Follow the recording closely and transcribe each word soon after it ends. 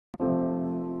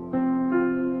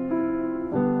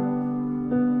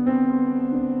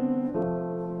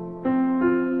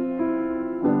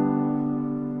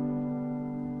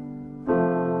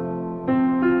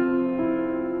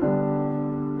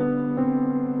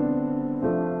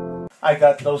I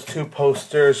got those two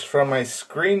posters from my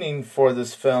screening for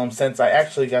this film since I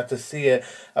actually got to see it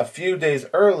a few days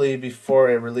early before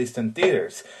it released in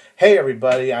theaters. Hey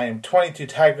everybody, I am 22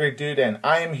 Tiger Dude and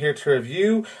I am here to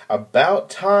review About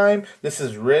Time. This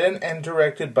is written and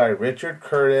directed by Richard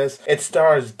Curtis. It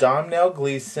stars Domhnail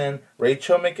Gleeson,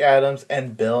 Rachel McAdams,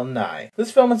 and Bill Nighy.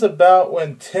 This film is about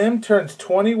when Tim turns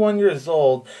 21 years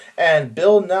old and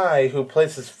Bill Nighy, who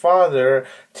plays his father,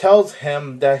 tells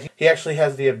him that he actually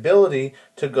has the ability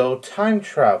to go time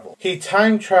travel. He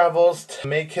time travels to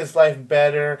make his life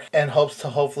better and hopes to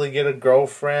hopefully get a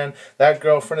girlfriend. That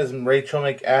girlfriend is Rachel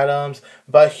McAdams,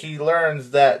 but he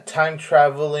learns that time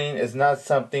traveling is not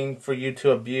something for you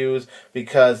to abuse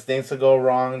because things could go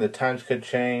wrong, the times could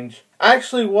change. I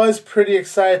actually was pretty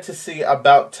excited to see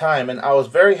About Time, and I was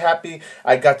very happy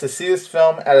I got to see this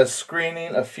film at a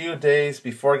screening a few days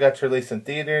before it got to release in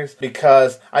theaters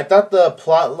because I thought the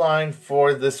plot line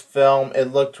for this film,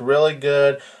 it looked really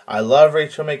good. I love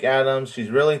Rachel McAdams. She's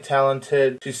really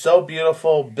talented. She's so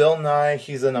beautiful. Bill Nighy,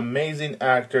 he's an amazing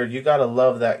actor. You gotta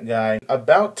love that guy.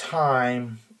 About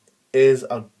Time is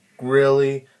a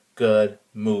really good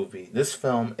movie. This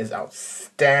film is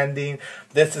outstanding.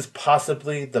 This is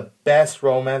possibly the best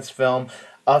romance film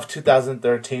of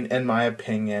 2013 in my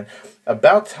opinion.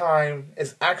 About Time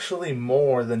is actually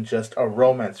more than just a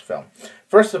romance film.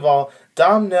 First of all,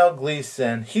 Domhnail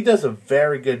Gleeson, he does a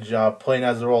very good job playing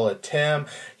as the role of Tim.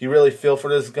 You really feel for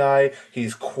this guy.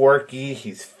 He's quirky,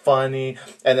 he's funny.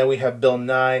 And then we have Bill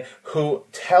Nighy, who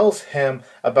tells him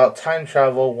about time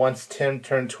travel once Tim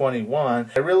turned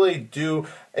 21. I really do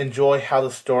enjoy how the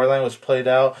storyline was played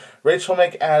out. Rachel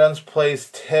McAdams plays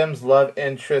Tim's love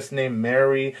interest named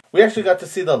Mary. We actually got to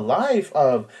see the life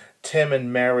of Tim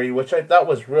and Mary, which I thought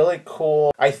was really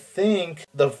cool. I think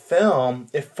the film,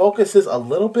 it focuses a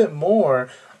little bit more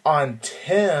on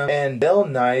Tim and Bill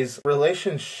Nighy's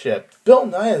relationship. Bill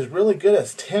Nighy is really good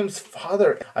as Tim's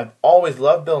father. I've always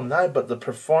loved Bill Nighy, but the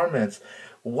performance,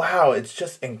 wow, it's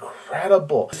just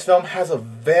incredible. This film has a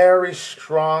very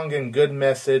strong and good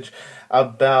message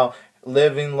about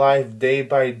living life day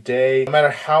by day. No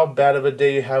matter how bad of a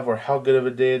day you have or how good of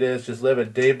a day it is, just live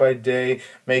it day by day.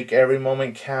 Make every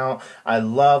moment count. I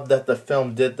love that the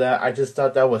film did that. I just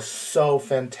thought that was so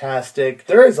fantastic.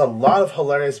 There is a lot of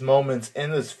hilarious moments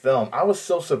in this film. I was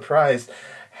so surprised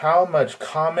how much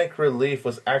comic relief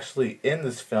was actually in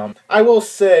this film. I will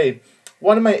say,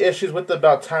 one of my issues with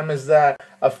About Time is that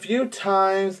a few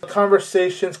times the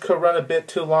conversations could run a bit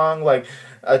too long, like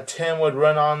Tim would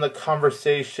run on the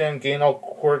conversation, getting all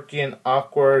quirky and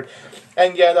awkward.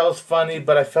 And yeah, that was funny,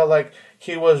 but I felt like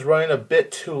he was running a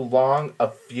bit too long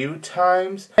a few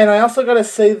times. And I also gotta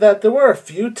say that there were a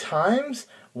few times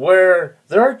where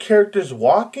there are characters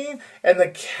walking and the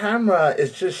camera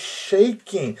is just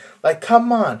shaking. Like,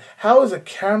 come on, how is a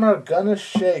camera gonna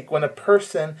shake when a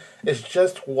person is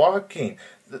just walking?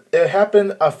 It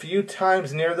happened a few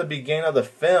times near the beginning of the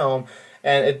film,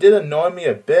 and it did annoy me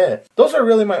a bit. Those are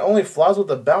really my only flaws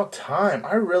with About Time.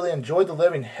 I really enjoyed the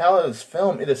living hell out of this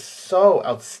film. It is so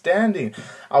outstanding.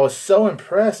 I was so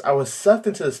impressed. I was sucked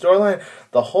into the storyline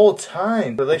the whole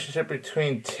time. The relationship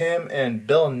between Tim and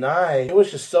Bill Nighy, it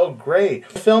was just so great.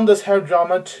 The film does have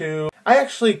drama too. I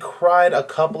actually cried a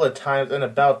couple of times in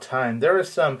About Time. There are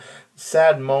some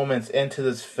sad moments into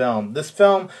this film. This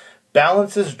film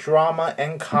balances drama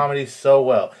and comedy so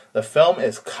well. The film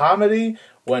is comedy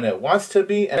when it wants to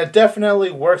be, and it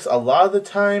definitely works a lot of the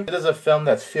time. It is a film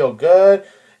that's feel good.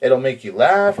 It'll make you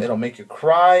laugh. It'll make you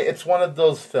cry. It's one of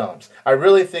those films. I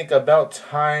really think About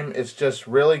Time is just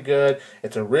really good.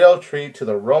 It's a real treat to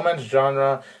the romance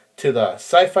genre, to the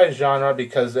sci-fi genre,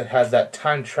 because it has that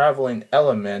time traveling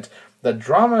element, the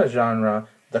drama genre,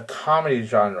 the comedy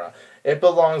genre. It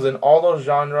belongs in all those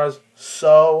genres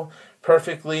so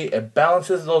perfectly. It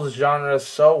balances those genres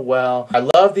so well. I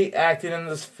love the acting in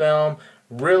this film.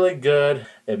 Really good.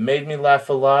 It made me laugh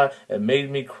a lot. It made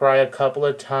me cry a couple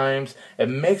of times. It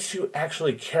makes you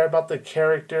actually care about the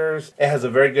characters. It has a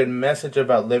very good message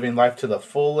about living life to the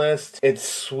fullest. It's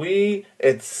sweet.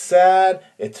 It's sad.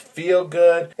 It's feel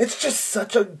good. It's just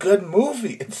such a good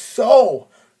movie. It's so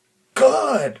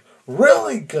good.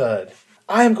 Really good.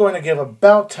 I am going to give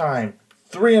About Time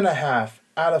 3.5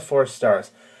 out of 4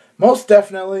 stars. Most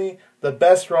definitely the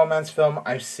best romance film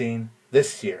I've seen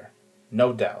this year.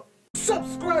 No doubt.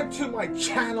 Subscribe to my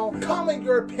channel, comment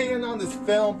your opinion on this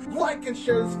film, like and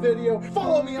share this video,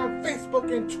 follow me on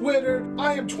Facebook and Twitter.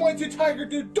 I am 22 Tiger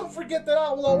Dude. Don't forget that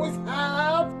I will always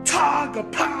have Tiger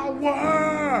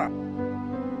Power!